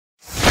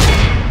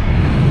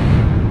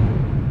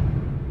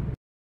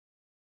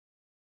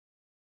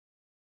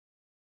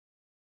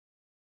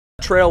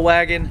trail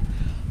wagon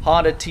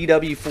Honda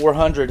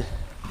TW400.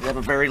 We have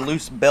a very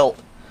loose belt.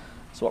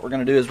 So what we're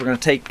going to do is we're going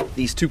to take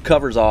these two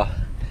covers off.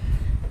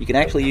 You can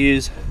actually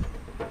use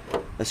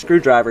a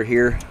screwdriver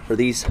here for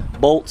these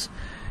bolts.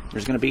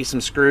 There's going to be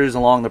some screws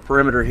along the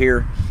perimeter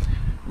here.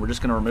 We're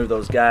just going to remove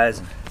those guys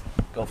and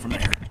go from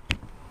there.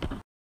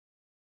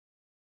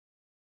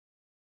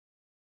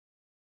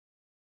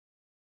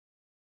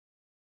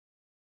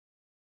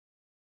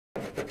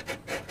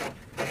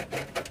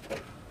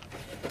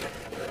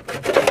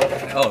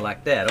 Oh,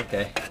 like that,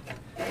 okay.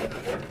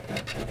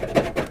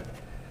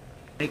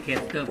 Take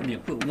that stuff and you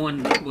put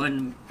one next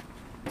to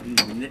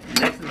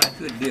my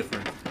good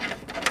difference.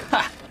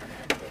 Ha!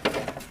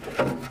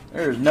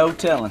 There's no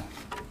telling.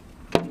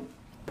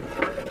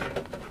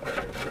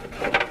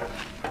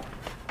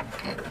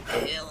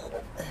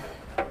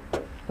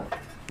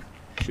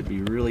 Should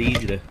be really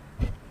easy to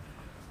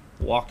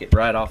walk it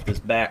right off this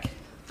back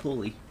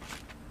pulley.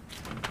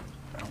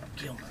 I don't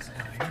kill myself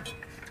here.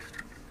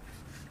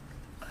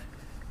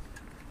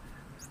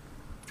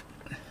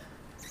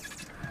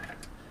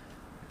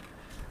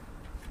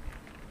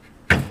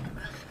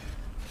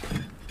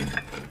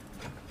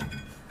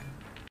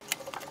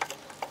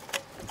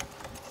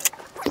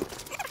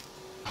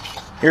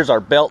 Here's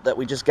our belt that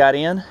we just got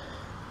in.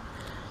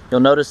 You'll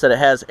notice that it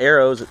has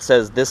arrows. It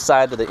says this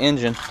side to the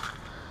engine.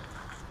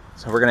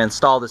 So we're going to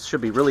install this.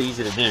 Should be really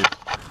easy to do.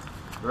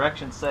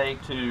 Directions say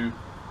to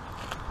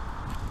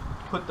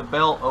put the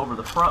belt over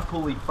the front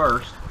pulley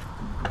first,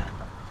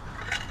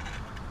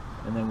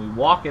 and then we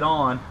walk it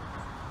on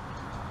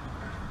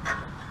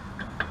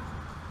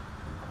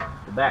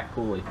the back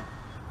pulley.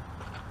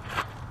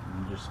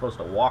 And you're supposed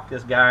to walk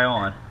this guy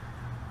on.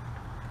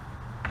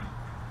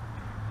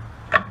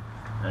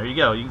 There you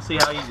go. You can see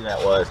how easy that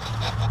was.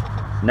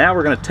 Now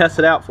we're going to test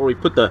it out before we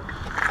put the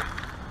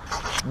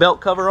belt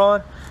cover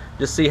on.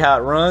 Just see how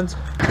it runs.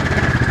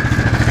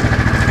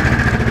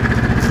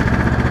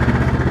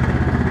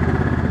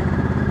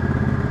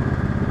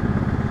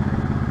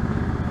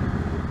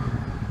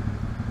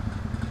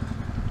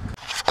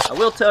 I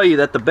will tell you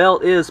that the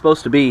belt is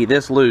supposed to be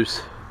this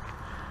loose.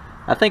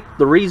 I think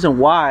the reason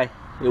why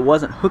it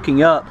wasn't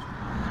hooking up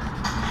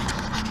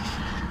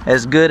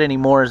as good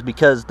anymore is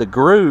because the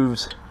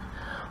grooves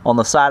on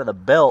the side of the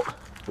belt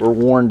were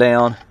worn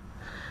down,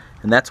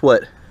 and that's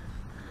what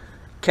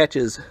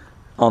catches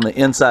on the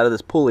inside of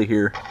this pulley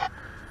here.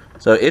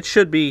 So it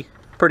should be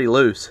pretty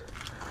loose.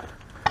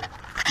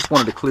 Just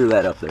wanted to clear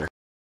that up there.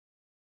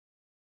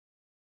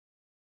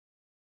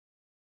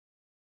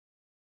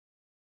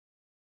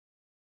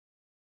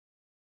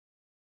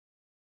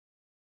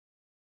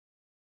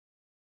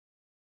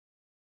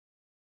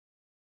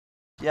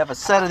 You have a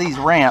set of these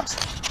ramps.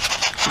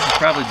 This is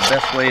probably the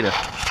best way to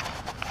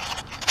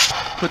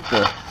put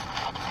the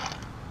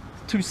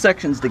two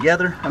sections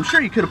together. I'm sure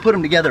you could have put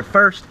them together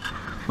first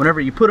whenever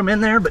you put them in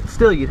there, but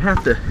still you'd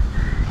have to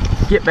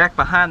get back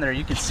behind there.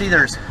 You can see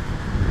there's,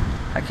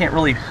 I can't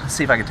really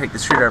see if I can take the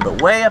screwdriver,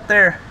 but way up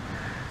there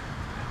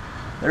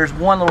there's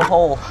one little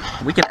hole.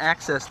 We can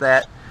access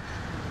that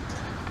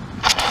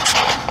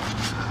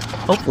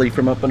hopefully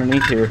from up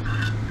underneath here.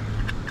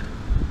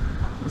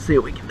 Let's see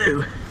what we can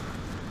do.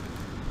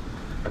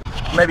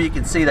 Maybe you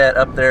can see that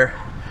up there.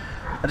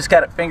 I just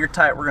got it finger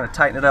tight. We're going to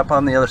tighten it up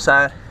on the other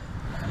side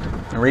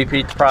and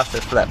repeat the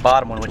process for that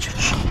bottom one, which I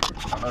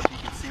don't know if you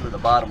can see where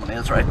the bottom one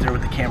is right there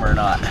with the camera or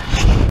not.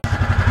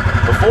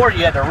 Before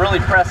you had to really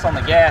press on the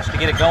gas to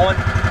get it going.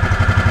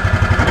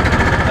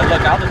 And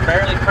look, I'll just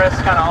barely press,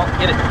 kind of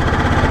get it,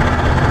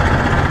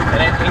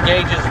 and it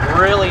engages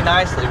really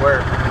nicely.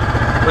 Where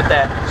with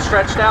that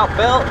stretched out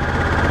belt,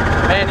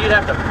 man, you'd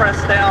have to press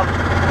down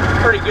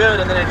pretty good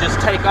and then it just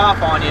take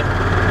off on you.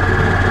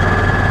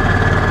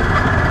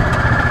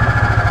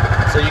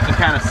 So you can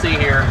kind of see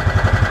here,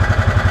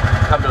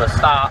 come to a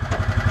stop. It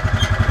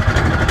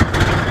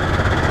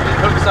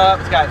hooks up,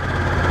 it's got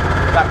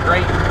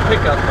great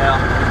pickup now.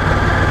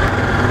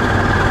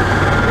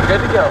 We're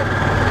good to go.